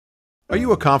Are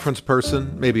you a conference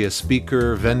person, maybe a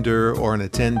speaker, vendor, or an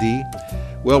attendee?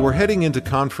 Well, we're heading into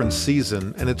conference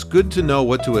season, and it's good to know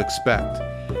what to expect.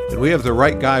 And we have the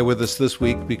right guy with us this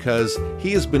week because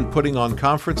he has been putting on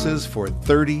conferences for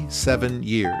 37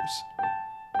 years.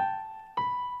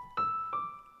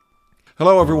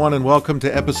 Hello, everyone, and welcome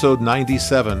to episode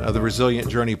 97 of the Resilient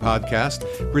Journey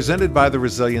podcast, presented by the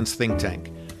Resilience think tank.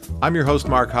 I'm your host,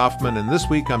 Mark Hoffman, and this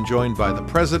week I'm joined by the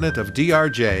president of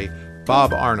DRJ,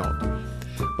 Bob Arnold.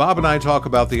 Bob and I talk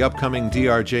about the upcoming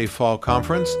DRJ Fall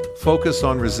Conference, Focus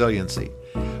on Resiliency.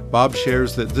 Bob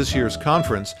shares that this year's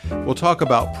conference will talk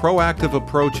about proactive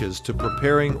approaches to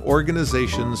preparing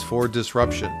organizations for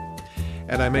disruption.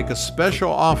 And I make a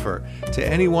special offer to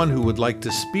anyone who would like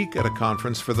to speak at a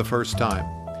conference for the first time.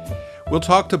 We'll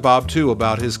talk to Bob, too,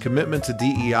 about his commitment to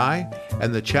DEI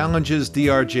and the challenges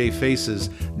DRJ faces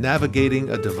navigating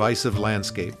a divisive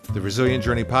landscape. The Resilient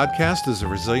Journey podcast is a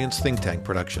Resilience think tank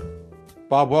production.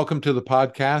 Bob, welcome to the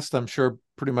podcast. I'm sure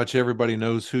pretty much everybody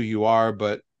knows who you are,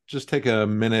 but just take a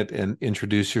minute and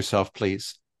introduce yourself,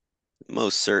 please.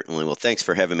 Most certainly. Well, thanks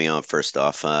for having me on first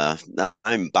off.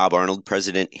 I'm Bob Arnold,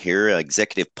 president here,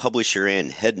 executive publisher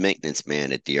and head maintenance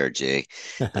man at DRJ.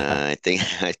 I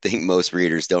think most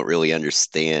readers don't really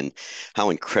understand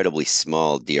how incredibly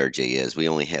small DRJ is. We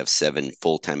only have 7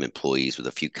 full-time employees with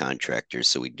a few contractors,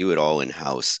 so we do it all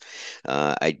in-house.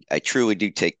 I truly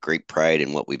do take great pride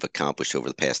in what we've accomplished over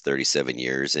the past 37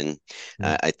 years, and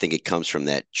I think it comes from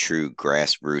that true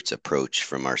grassroots approach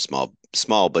from our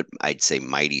small, but I'd say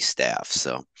mighty staff.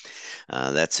 So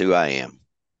that's who I am.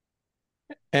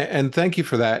 And thank you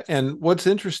for that. And what's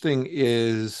interesting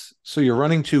is, so you're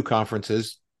running 2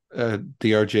 conferences,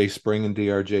 DRJ Spring and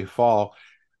DRJ Fall.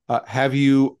 Have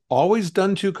you always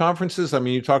done 2 conferences? I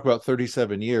mean, you talk about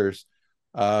 37 years.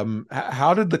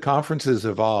 How did the conferences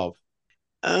evolve?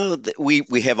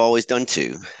 We have always done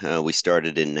 2. We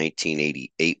started in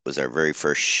 1988 was our very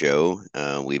first show.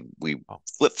 We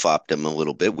flip-flopped them a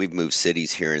little bit. We've moved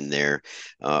cities here and there.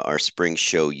 Our spring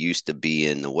show used to be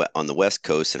on the West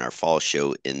Coast, and our fall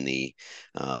show in the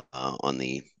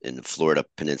Florida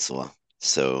Peninsula.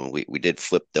 So we did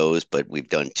flip those, but we've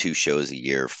done 2 shows a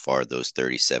year for those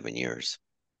 37 years.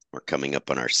 We're coming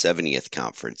up on our 70th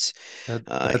conference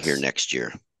here next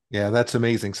year. Yeah, that's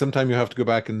amazing. Sometimes you have to go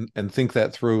back and think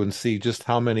that through and see just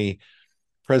how many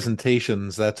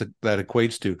presentations that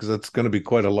equates to, because that's going to be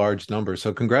quite a large number.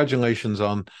 So congratulations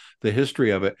on the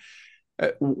history of it.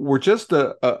 We're just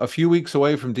a few weeks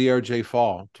away from DRJ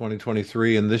Fall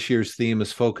 2023, and this year's theme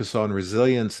is Focus on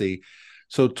Resiliency.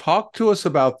 So talk to us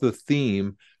about the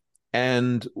theme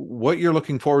and what you're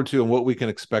looking forward to and what we can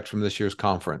expect from this year's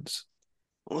conference.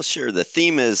 Well, sure. The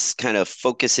theme is kind of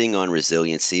focusing on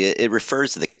resiliency. It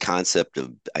refers to the concept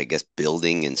of, I guess,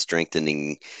 building and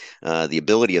strengthening the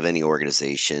ability of any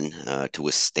organization to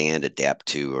withstand, adapt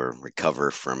to, or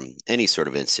recover from any sort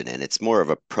of incident. It's more of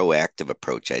a proactive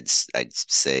approach, I'd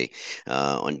say,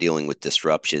 on dealing with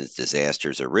disruptions,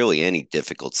 disasters, or really any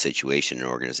difficult situation an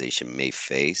organization may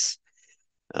face.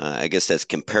 I guess that's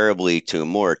comparably to a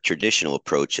more traditional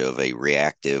approach of a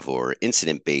reactive or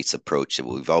incident-based approach that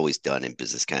we've always done in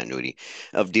business continuity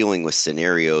of dealing with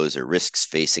scenarios or risks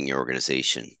facing your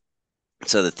organization.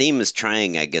 So the theme is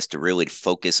trying, I guess, to really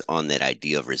focus on that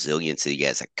idea of resiliency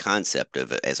as a concept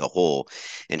of as a whole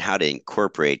and how to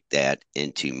incorporate that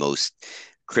into most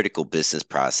critical business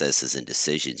processes and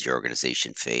decisions your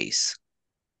organization face.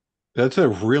 That's a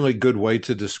really good way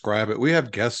to describe it. We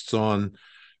have guests on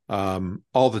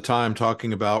all the time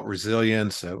talking about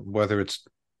resilience, whether it's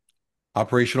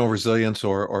operational resilience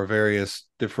or various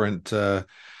different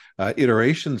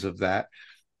iterations of that.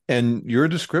 And your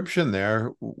description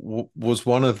there was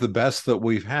one of the best that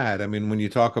we've had. I mean, when you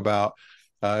talk about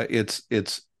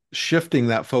it's shifting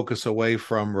that focus away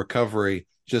from recovery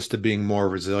just to being more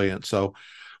resilient. So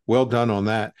well done on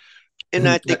that. And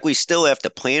I think we still have to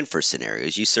plan for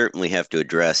scenarios. You certainly have to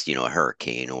address, a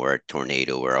hurricane or a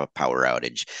tornado or a power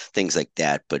outage, things like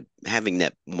that. But having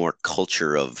that more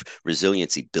culture of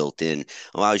resiliency built in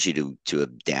allows you to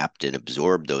adapt and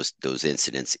absorb those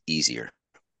incidents easier.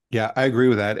 Yeah, I agree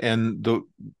with that. And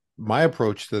my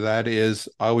approach to that is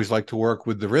I always like to work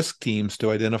with the risk teams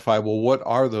to identify, well, what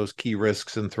are those key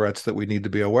risks and threats that we need to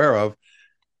be aware of,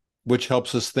 which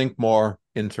helps us think more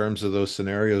in terms of those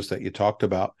scenarios that you talked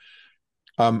about.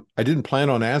 I didn't plan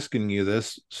on asking you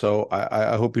this, so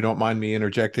I hope you don't mind me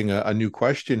interjecting a new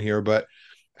question here, but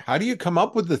how do you come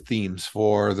up with the themes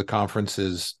for the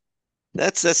conferences?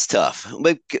 That's tough,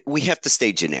 but we have to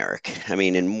stay generic. I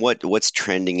mean, and what's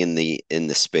trending in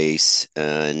the space?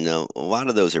 No, a lot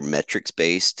of those are metrics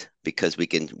based. because we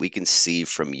can see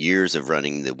from years of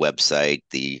running the website,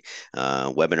 the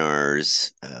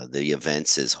webinars, the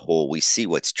events as whole, we see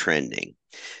what's trending.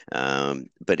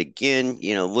 But again,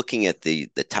 looking at the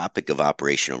topic of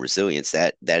operational resilience,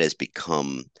 that has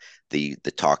become the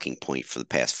talking point for the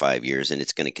past 5 years, and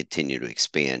it's going to continue to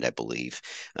expand, I believe,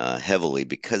 heavily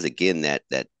because again,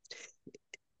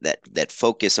 that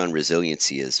focus on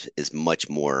resiliency is much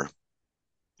more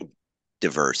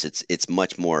diverse. It's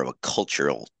much more of a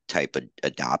cultural type of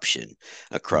adoption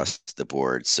Right. across the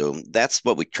board. So that's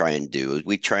what we try and do.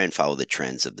 We try and follow the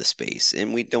trends of the space,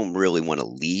 and we don't really want to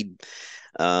lead,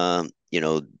 um, you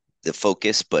know, the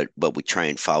focus, but we try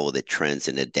and follow the trends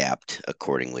and adapt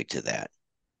accordingly to that.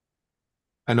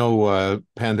 I know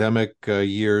pandemic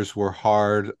years were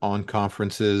hard on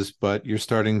conferences, but you're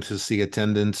starting to see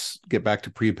attendance get back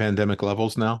to pre-pandemic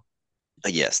levels now.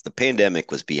 Yes, the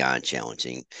pandemic was beyond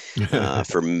challenging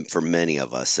for many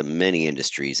of us in many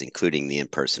industries, including the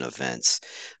in-person events.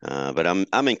 But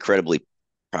I'm incredibly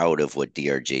proud of what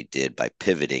DRJ did by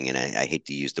pivoting, and I hate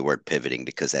to use the word pivoting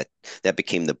because that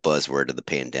became the buzzword of the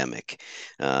pandemic.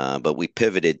 But we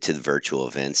pivoted to the virtual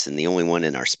events, and the only one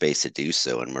in our space to do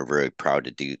so, and we're very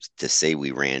proud to say we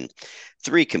ran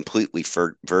three completely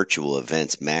virtual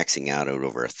events, maxing out at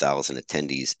over 1,000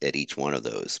 attendees at each one of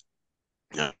those.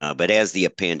 But as the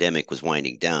pandemic was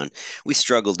winding down, we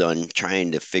struggled on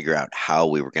trying to figure out how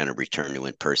we were going to return to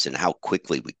in person, how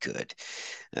quickly we could.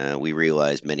 We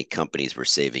realized many companies were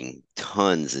saving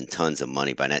tons and tons of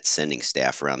money by not sending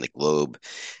staff around the globe,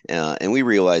 and we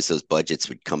realized those budgets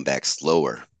would come back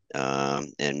slower.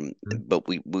 But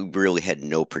we really had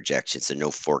no projections and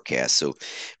no forecast. So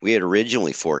we had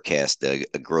originally forecast a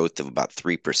growth of about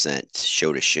 3%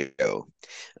 show to show.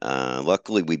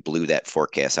 Luckily, we blew that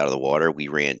forecast out of the water. We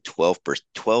ran 12,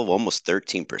 almost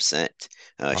 13%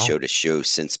 Wow. show to show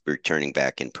since returning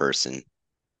back in person.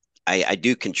 I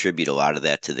do contribute a lot of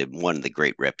that to the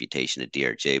great reputation of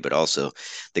DRJ, but also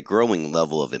the growing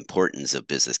level of importance of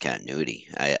business continuity.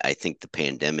 I think the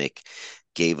pandemic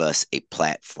gave us a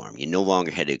platform. You no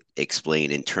longer had to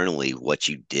explain internally what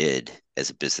you did as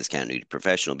a business continuity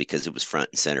professional because it was front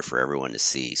and center for everyone to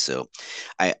see. So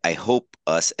I hope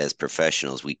us as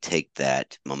professionals, we take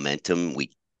that momentum,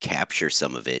 we capture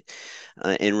some of it,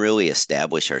 and really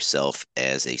establish ourselves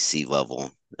as a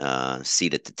C-level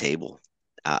seat at the table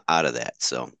out of that.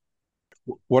 So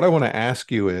What I want to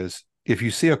ask you is if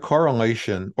you see a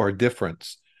correlation or a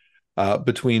difference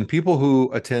between people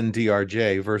who attend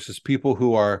DRJ versus people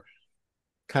who are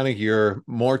kind of your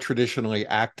more traditionally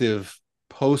active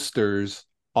posters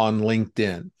on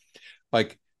LinkedIn.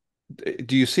 Like,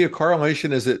 do you see a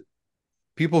correlation? Is it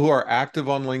people who are active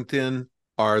on LinkedIn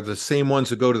are the same ones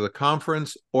who go to the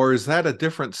conference, or is that a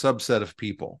different subset of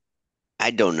people?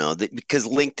 I don't know that because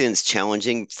LinkedIn's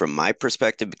challenging from my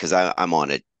perspective because I'm on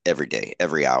it every day,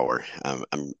 every hour.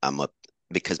 I'm up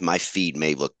because my feed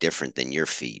may look different than your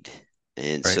feed.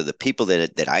 And Right. so the people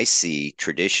that I see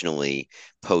traditionally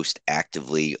post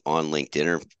actively on LinkedIn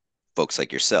are folks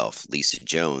like yourself, Lisa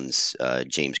Jones,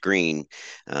 James Green,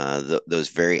 those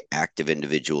very active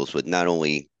individuals with not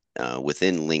only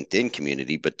within LinkedIn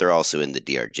community, but they're also in the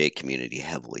DRJ community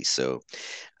heavily. So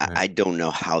Right. I don't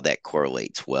know how that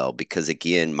correlates well because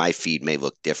again, my feed may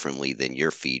look differently than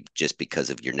your feed just because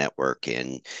of your network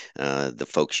and the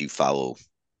folks you follow.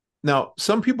 Now,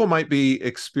 some people might be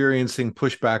experiencing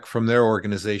pushback from their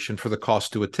organization for the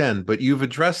cost to attend, but you've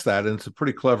addressed that, and it's a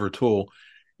pretty clever tool.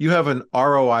 You have an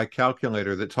ROI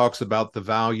calculator that talks about the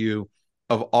value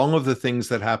of all of the things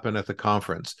that happen at the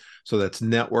conference. So that's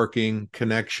networking,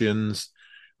 connections,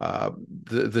 uh,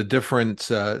 the different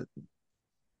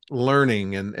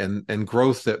learning and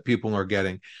growth that people are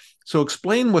getting. So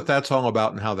explain what that's all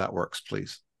about and how that works,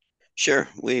 please. Sure.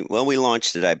 We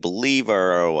launched it. I believe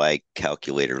our ROI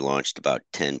calculator launched about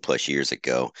 10 plus years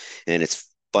ago. And it's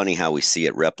funny how we see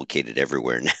it replicated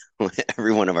everywhere now.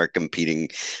 Every one of our competing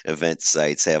event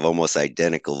sites have almost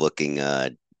identical looking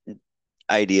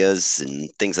ideas and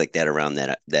things like that around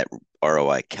that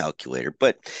ROI calculator.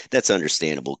 But that's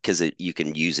understandable because you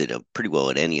can use it pretty well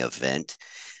at any event.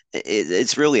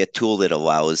 It's really a tool that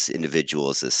allows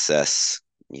individuals to assess,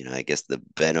 I guess the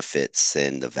benefits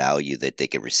and the value that they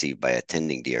can receive by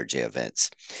attending DRJ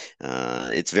events.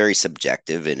 It's very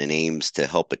subjective and it aims to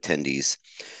help attendees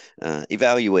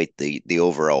evaluate the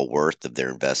overall worth of their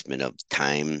investment of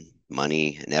time,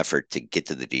 money, and effort to get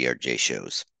to the DRJ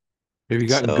shows. Have you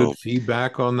gotten good So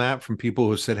feedback on that from people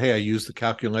who said, "Hey, I used the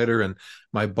calculator and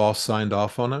my boss signed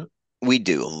off on it"? We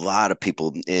do. A lot of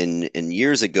people in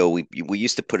years ago we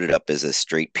used to put it up as a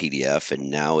straight PDF, and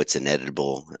now it's an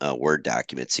editable Word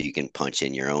document, so you can punch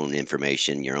in your own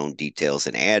information, your own details,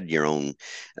 and add your own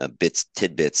bits,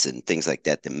 tidbits, and things like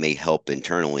that that may help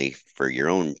internally for your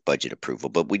own budget approval.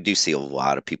 But we do see a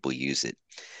lot of people use it.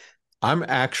 I'm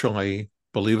actually,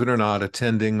 believe it or not,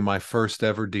 attending my first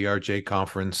ever DRJ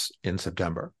conference in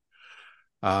September.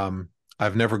 Um,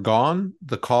 I've never gone.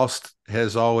 The cost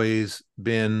has always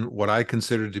been what I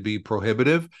consider to be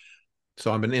prohibitive.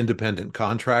 So I'm an independent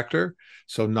contractor.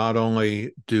 So not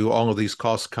only do all of these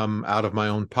costs come out of my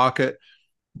own pocket,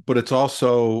 but it's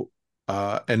also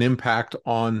an impact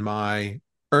on my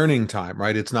earning time,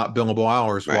 right? It's not billable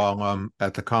hours Right. while I'm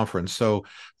at the conference. So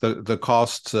the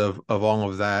costs of all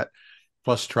of that,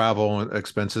 plus travel and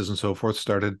expenses and so forth,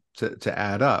 started to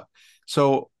add up.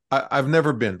 So I've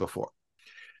never been before.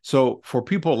 So for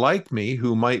people like me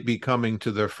who might be coming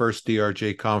to their first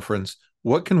DRJ conference,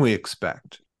 what can we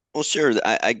expect? Well, sure.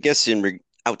 I guess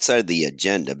outside of the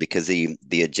agenda, because the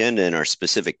agenda and our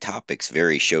specific topics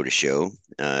vary show to show,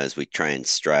 as we try and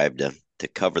strive to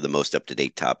cover the most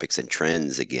up-to-date topics and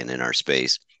trends again in our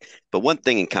space. But one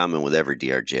thing in common with every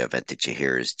DRJ event that you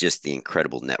hear is just the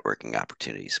incredible networking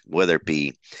opportunities, whether it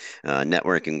be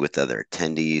networking with other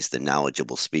attendees, the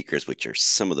knowledgeable speakers, which are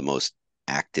some of the most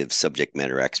active subject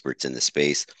matter experts in the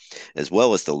space, as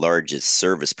well as the largest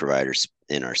service providers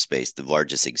in our space, the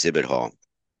largest exhibit hall.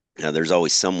 There's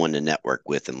always someone to network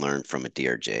with and learn from at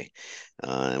DRJ.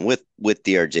 And with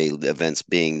DRJ events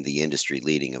being the industry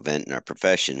leading event in our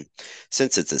profession,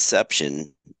 since its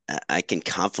inception, I can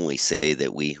confidently say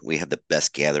that we have the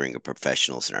best gathering of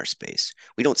professionals in our space.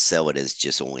 We don't sell it as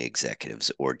just only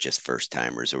executives or just first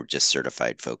timers or just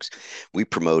certified folks. We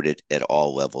promote it at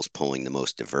all levels, pulling the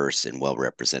most diverse and well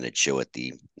represented show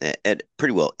at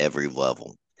pretty well every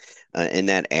level. And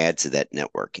that adds to that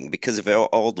networking because if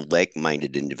all the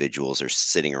like-minded individuals are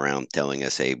sitting around telling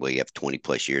us, hey, well, you have 20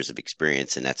 plus years of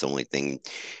experience and that's the only thing,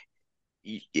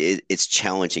 it's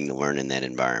challenging to learn in that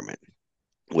environment.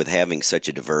 With having such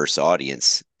a diverse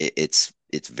audience, it's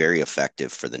very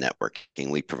effective for the networking.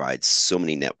 We provide so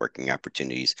many networking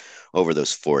opportunities over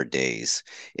those 4 days.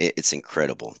 It's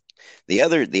incredible. The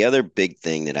other big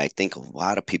thing that I think a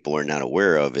lot of people are not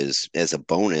aware of is, as a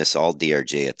bonus, all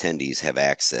DRJ attendees have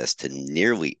access to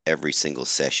nearly every single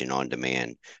session on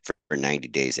demand for 90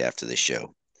 days after the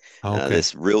show. Okay.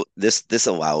 This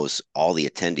allows all the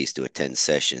attendees to attend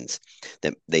sessions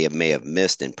that they may have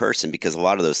missed in person because a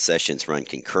lot of those sessions run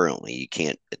concurrently. You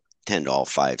can't attend all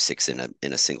five, six in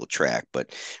a single track,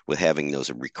 but with having those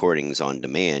recordings on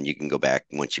demand, you can go back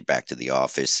once you're back to the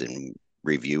office and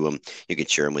review them. You can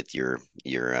share them with your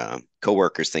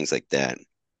coworkers, things like that.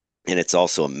 And it's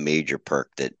also a major perk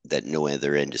that no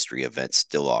other industry event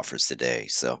still offers today.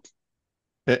 So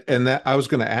And that I was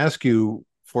going to ask you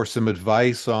for some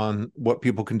advice on what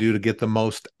people can do to get the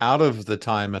most out of the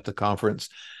time at the conference.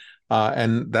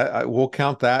 And that we'll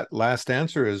count that last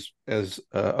answer as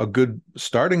a good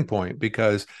starting point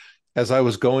because as I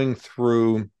was going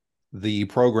through the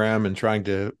program and trying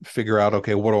to figure out,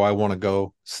 okay, what do I want to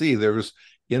go see? There was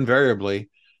invariably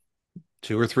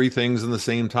two or three things in the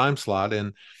same time slot,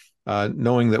 and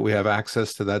knowing that we have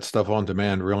access to that stuff on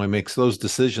demand really makes those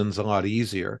decisions a lot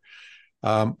easier.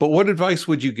 But what advice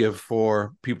would you give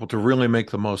for people to really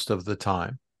make the most of the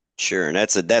time? sure, and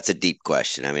that's a deep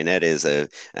question. I mean, that is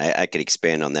I could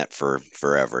expand on that for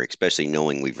forever, especially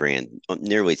knowing we've ran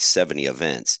nearly 70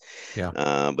 events. Yeah,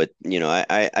 But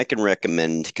I can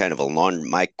recommend kind of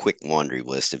my quick laundry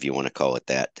list, if you want to call it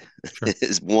that, sure.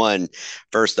 is one,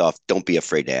 first off, don't be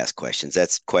afraid to ask questions.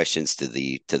 That's questions to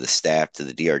the staff, to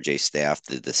the DRJ staff,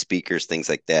 to the speakers, things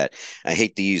like that. I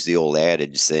hate to use the old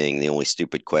adage saying the only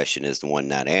stupid question is the one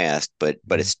not asked, but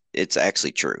Mhm. it's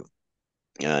actually true.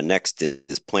 Next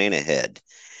is plan ahead.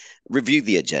 Review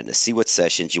the agenda, see what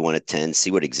sessions you want to attend, see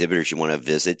what exhibitors you want to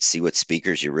visit, see what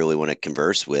speakers you really want to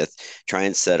converse with. Try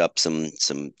and set up some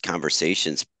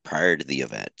conversations prior to the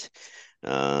event.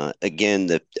 Again,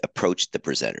 the approach the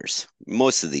presenters.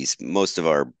 Most of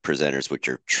our presenters, which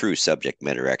are true subject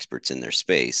matter experts in their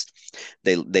space,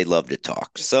 they love to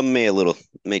talk. Some may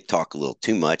talk a little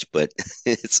too much, but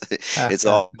it's it's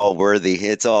all worthy.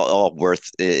 It's all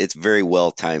worth. It's very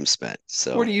well time spent. What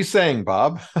So. are you saying,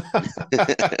 Bob?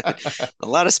 A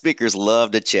lot of speakers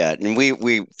love to chat, and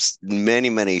we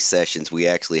many sessions we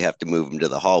actually have to move them to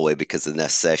the hallway because the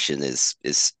next session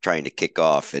is trying to kick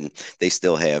off, and they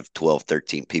still have 12,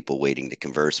 13 people waiting to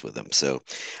converse with them. So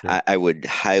Sure. I would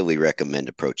highly recommend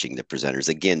approaching the presenters.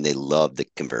 Again, they love to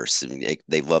converse and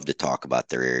they love to talk about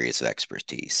their areas of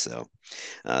expertise. So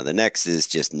the next is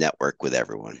just network with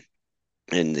everyone,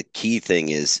 and the key thing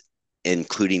is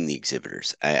including the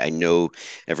exhibitors. I know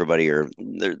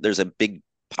there's a big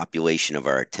population of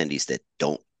our attendees that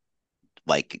don't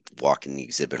like walking the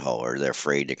exhibit hall, or they're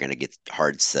afraid they're going to get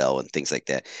hard sell and things like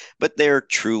that. But they're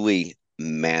truly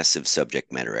massive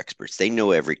subject matter experts. They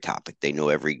know every topic. They know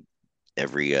every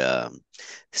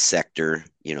sector.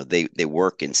 They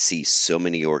work and see so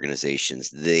many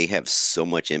organizations. They have so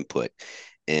much input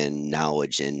and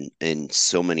knowledge in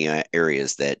so many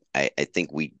areas that I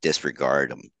think we disregard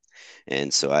them.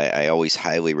 And so I always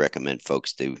highly recommend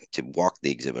folks to walk the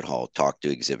exhibit hall, talk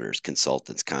to exhibitors,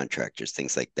 consultants, contractors,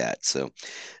 things like that. So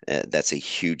that's a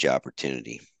huge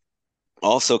opportunity.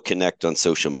 Also connect on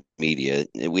social media.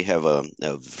 We have a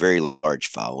very large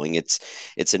following.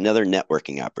 It's another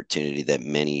networking opportunity that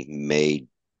many may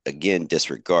again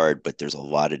disregard, but there's a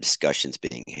lot of discussions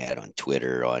being had on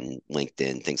Twitter, on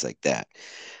LinkedIn, things like that.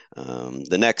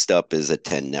 The next up is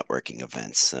attend networking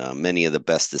events. Many of the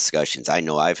best discussions I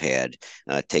know I've had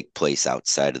take place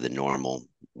outside of the normal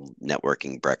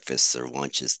networking breakfasts or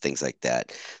lunches, things like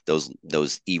that.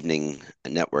 Those evening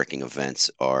networking events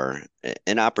are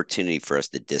an opportunity for us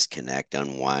to disconnect,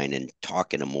 unwind, and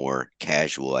talk in a more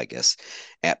casual, I guess,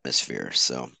 atmosphere.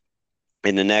 So,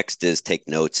 and the next is take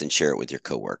notes and share it with your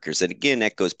coworkers. And again,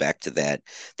 that goes back to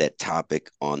that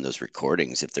topic on those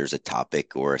recordings. If there's a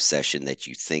topic or a session that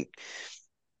you think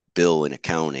Bill in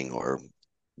accounting or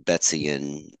Betsy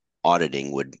in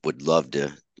auditing would love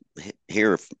to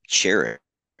hear, share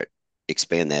it,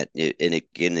 expand that, and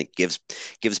it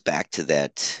gives back to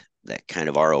that kind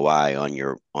of ROI on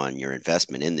your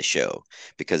investment in the show,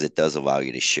 because it does allow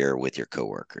you to share with your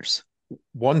coworkers.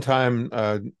 One time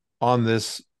on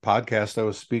this podcast, I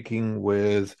was speaking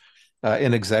with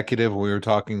an executive. We were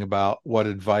talking about what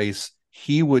advice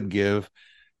he would give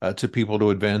to people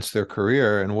to advance their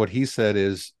career. And what he said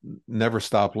is never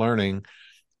stop learning.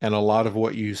 And a lot of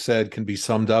what you said can be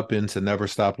summed up into never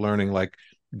stop learning, like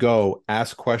go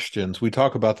ask questions. We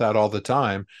talk about that all the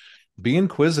time. Be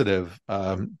inquisitive.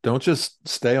 Don't just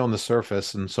stay on the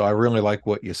surface. And so I really like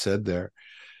what you said there.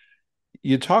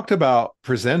 You talked about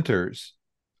presenters.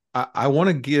 I want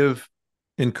to give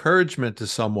encouragement to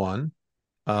someone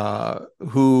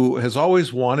who has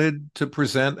always wanted to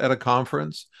present at a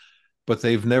conference, but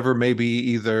they've never maybe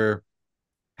either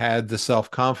had the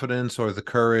self-confidence or the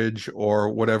courage or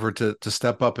whatever to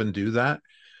step up and do that.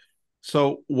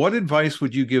 So what advice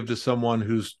would you give to someone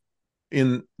who's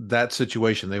in that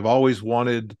situation? They've always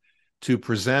wanted to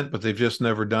present, but they've just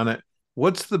never done it.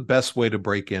 What's the best way to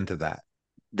break into that?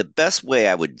 The best way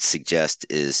I would suggest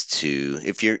is to,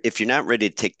 if you're not ready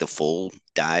to take the full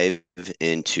dive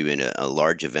into a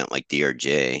large event like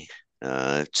DRJ,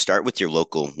 start with your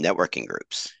local networking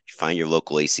groups. Find your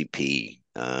local ACP.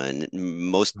 And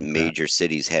most Okay. major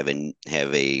cities have a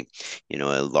a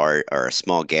large or a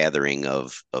small gathering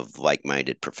of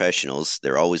like-minded professionals.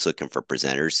 They're always looking for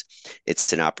presenters.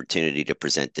 It's an opportunity to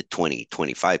present to 20,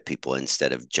 25 people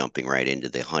instead of jumping right into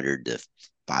the 100 to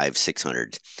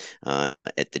 600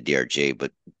 at the DRJ.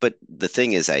 But the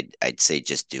thing is, I'd say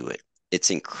just do it. It's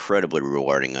incredibly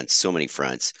rewarding on so many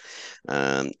fronts.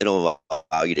 It'll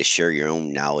allow you to share your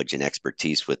own knowledge and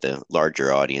expertise with a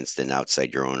larger audience than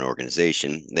outside your own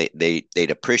organization.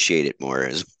 They'd appreciate it more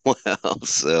as well.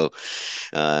 So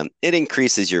it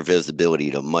increases your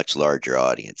visibility to a much larger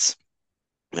audience.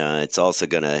 It's also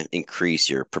going to increase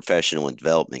your professional and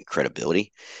development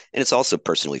credibility, and it's also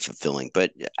personally fulfilling.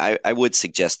 But I would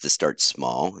suggest to start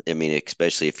small. I mean,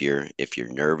 especially if you're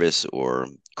nervous or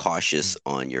cautious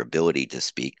on your ability to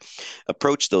speak,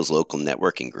 approach those local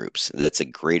networking groups. That's a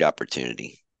great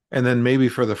opportunity. And then maybe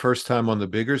for the first time on the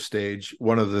bigger stage,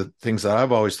 one of the things that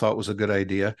I've always thought was a good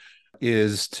idea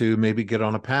is to maybe get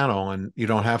on a panel, and you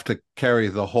don't have to carry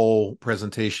the whole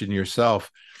presentation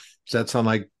yourself. Does that sound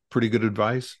like pretty good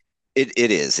advice? It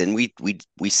is, and we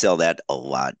sell that a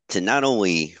lot to not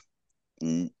only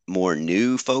more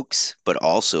new folks, but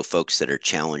also folks that are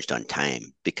challenged on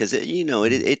time, because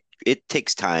it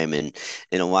takes time and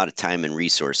a lot of time and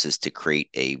resources to create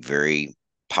a very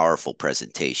powerful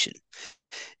presentation.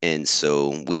 And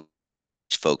so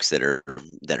folks that are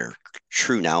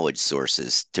true knowledge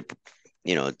sources to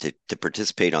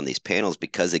participate on these panels,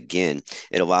 because again,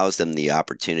 it allows them the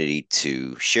opportunity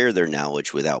to share their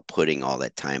knowledge without putting all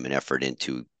that time and effort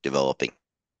into developing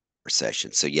a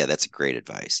session. So yeah, that's great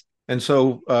advice. And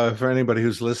so, for anybody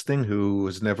who's listening who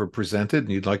has never presented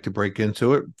and you'd like to break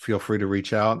into it, feel free to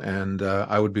reach out, and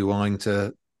I would be willing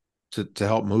to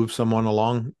help move someone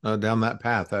along down that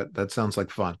path. That sounds like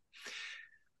fun.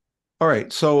 All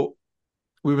right, so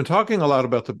we've been talking a lot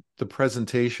about the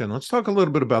presentation. Let's talk a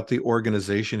little bit about the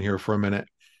organization here for a minute.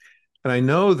 And I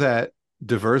know that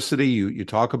diversity. You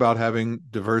talk about having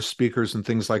diverse speakers and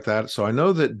things like that. So I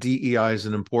know that DEI is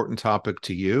an important topic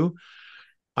to you.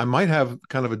 I might have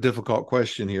kind of a difficult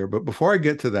question here, but before I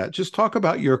get to that, just talk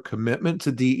about your commitment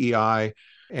to DEI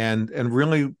and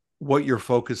really what your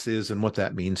focus is and what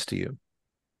that means to you.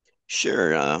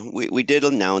 Sure. We did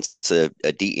announce a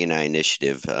DE&I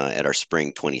initiative at our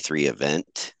Spring 23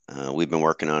 event. We've been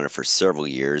working on it for several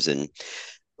years, and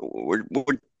we're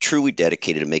truly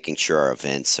dedicated to making sure our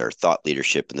events, our thought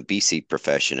leadership, and the BC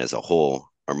profession as a whole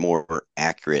are more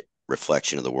accurate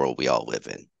reflection of the world we all live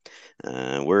in.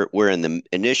 We're in the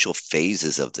initial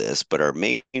phases of this, but our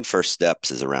main first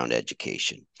steps is around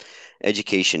education.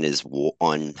 Education is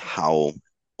on how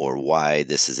or why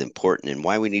this is important and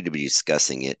why we need to be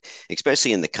discussing it,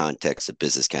 especially in the context of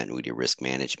business continuity risk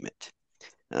management.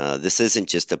 This isn't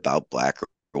just about black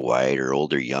or white or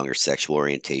old or young or sexual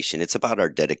orientation. It's about our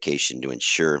dedication to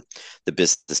ensure the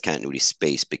business continuity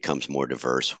space becomes more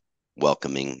diverse,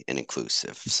 welcoming, and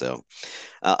inclusive. So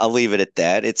I'll leave it at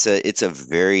that. It's a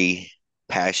very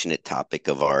passionate topic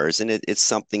of ours, and it's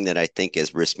something that I think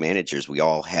as risk managers we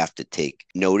all have to take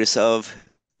notice of.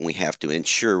 We have to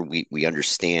ensure we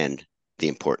understand the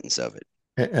importance of it.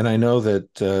 And I know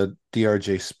that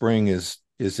DRJ Spring is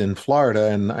in Florida,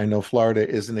 and I know Florida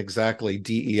isn't exactly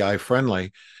DEI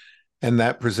friendly, and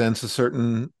that presents a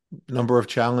certain number of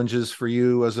challenges for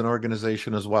you as an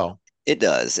organization as well. It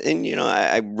does. And,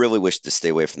 I really wish to stay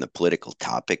away from the political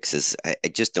topics as I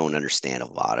just don't understand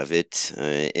a lot of it.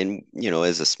 And,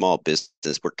 as a small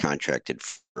business, we're contracted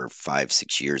for 5,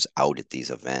 6 years out at these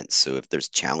events. So if there's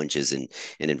challenges in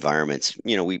environments,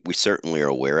 we certainly are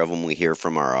aware of them. We hear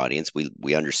from our audience.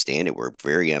 We understand it. We're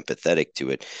very empathetic to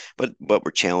it, but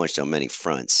we're challenged on many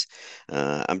fronts.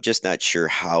 I'm just not sure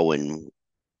how and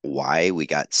why we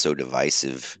got so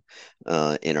divisive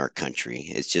in our country.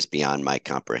 It's just beyond my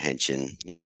comprehension.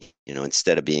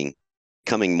 Instead of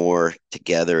coming more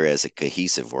together as a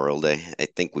cohesive world, I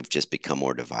think we've just become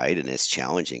more divided, and it's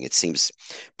challenging. It seems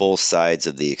both sides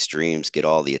of the extremes get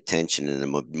all the attention, and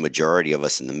the majority of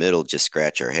us in the middle just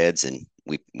scratch our heads, and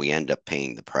we end up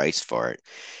paying the price for it.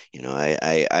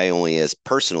 I only, as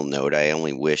personal note, I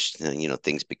only wish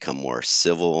things become more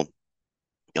civil,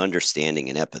 understanding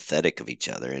and empathetic of each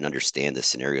other, and understand the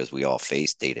scenarios we all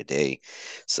face day to day.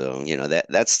 So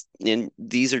that's and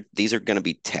these are going to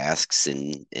be tasks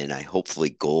and I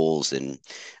hopefully goals and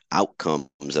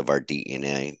outcomes of our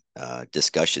DNA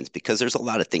discussions, because there's a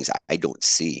lot of things I don't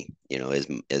see,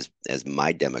 as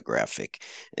my demographic,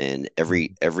 and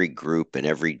every group and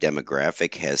every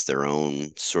demographic has their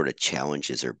own sort of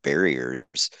challenges or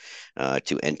barriers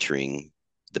to entering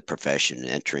the profession,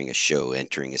 entering a show,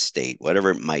 entering a state,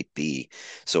 whatever it might be.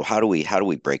 So how do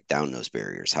we break down those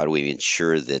barriers? How do we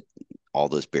ensure that all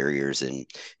those barriers and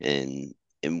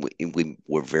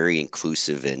we're very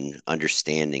inclusive and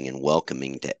understanding and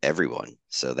welcoming to everyone.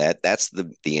 So that's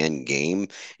the end game.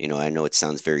 I know it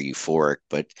sounds very euphoric,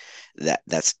 but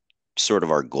that's sort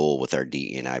of our goal with our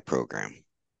DEI program.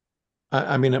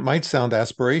 I mean, it might sound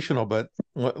aspirational, but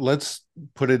let's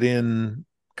put it in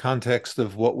context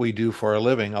of what we do for a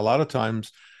living. A lot of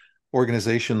times,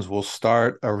 organizations will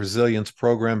start a resilience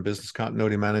program, business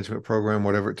continuity management program,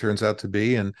 whatever it turns out to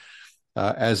be. And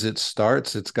as it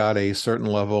starts, it's got a certain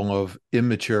level of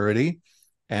immaturity.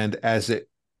 And as it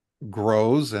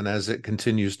grows and as it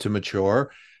continues to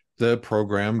mature, the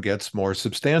program gets more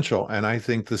substantial. And I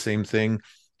think the same thing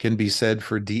can be said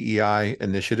for DEI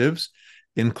initiatives,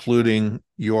 including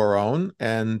your own,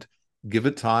 and give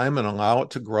it time and allow it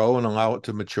to grow and allow it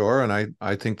to mature. And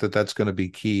I think that that's going to be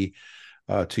key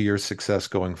to your success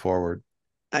going forward.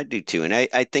 I do too. And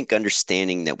I think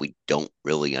understanding that we don't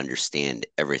really understand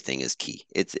everything is key.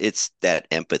 It's that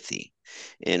empathy.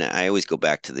 And I always go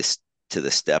back to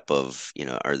the step of,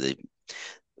 are the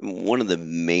one of the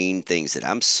main things that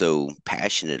I'm so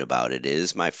passionate about it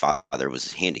is my father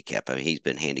was handicapped. I mean, he's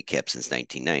been handicapped since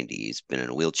 1990. He's been in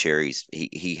a wheelchair.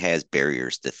 He has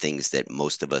barriers to things that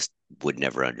most of us would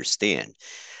never understand.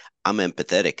 I'm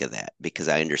empathetic of that because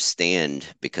I understand,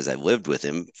 because I lived with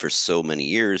him for so many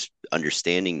years,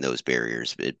 understanding those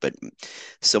barriers. But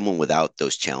someone without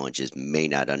those challenges may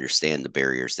not understand the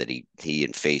barriers that he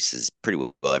and faces pretty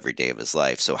well every day of his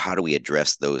life. So how do we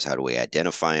address those? How do we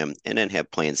identify them, and then have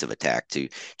plans of attack to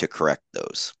correct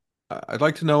those? I'd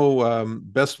like to know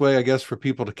best way, I guess, for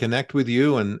people to connect with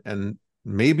you, and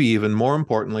maybe even more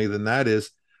importantly than that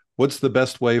is, what's the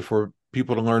best way for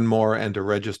people to learn more and to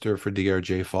register for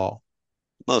DRJ Fall?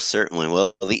 Most certainly.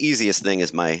 Well, the easiest thing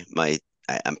is my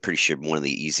I'm pretty sure one of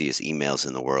the easiest emails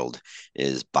in the world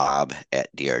is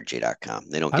bob@drj.com.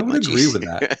 They don't I get would much agree with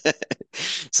easier. that.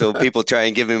 So people try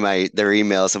and give me their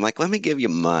emails. I'm like, let me give you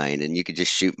mine, and you could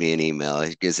just shoot me an email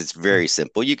because it's very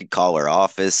simple. You could call our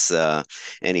office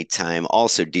anytime.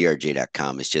 Also,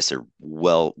 drj.com is just a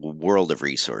world of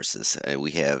resources.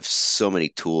 We have so many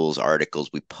tools, articles.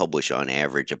 We publish on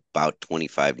average about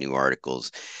 25 new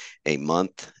articles a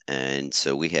month. And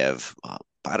so we have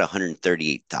about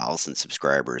 138,000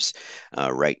 subscribers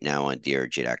right now on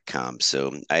DRJ.com.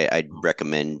 So I'd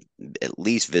recommend at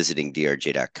least visiting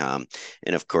DRJ.com.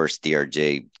 And of course,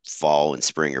 DRJ fall and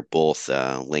spring are both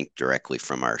linked directly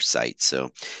from our site.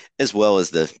 So as well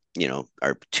as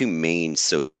our two main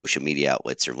social media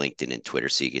outlets are LinkedIn and Twitter.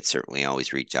 So you can certainly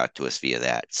always reach out to us via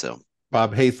that. So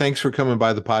Bob, hey, thanks for coming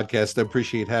by the podcast. I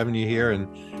appreciate having you here,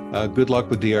 and good luck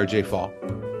with DRJ Fall.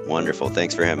 wonderful.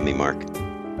 Thanks for having me, Mark.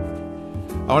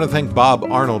 I want to thank Bob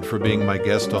Arnold for being my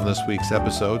guest on this week's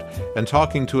episode and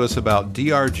talking to us about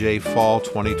DRJ Fall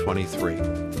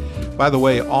 2023. By the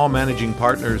way, all managing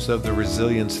partners of the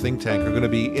Resilience think tank are going to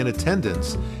be in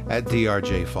attendance at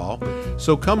DRJ Fall.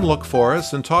 So come look for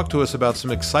us and talk to us about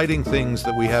some exciting things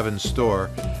that we have in store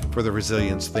for the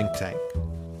Resilience think tank.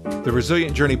 The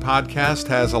Resilient Journey podcast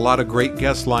has a lot of great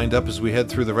guests lined up as we head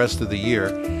through the rest of the year.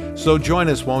 So join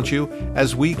us, won't you,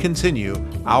 as we continue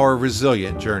our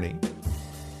resilient journey.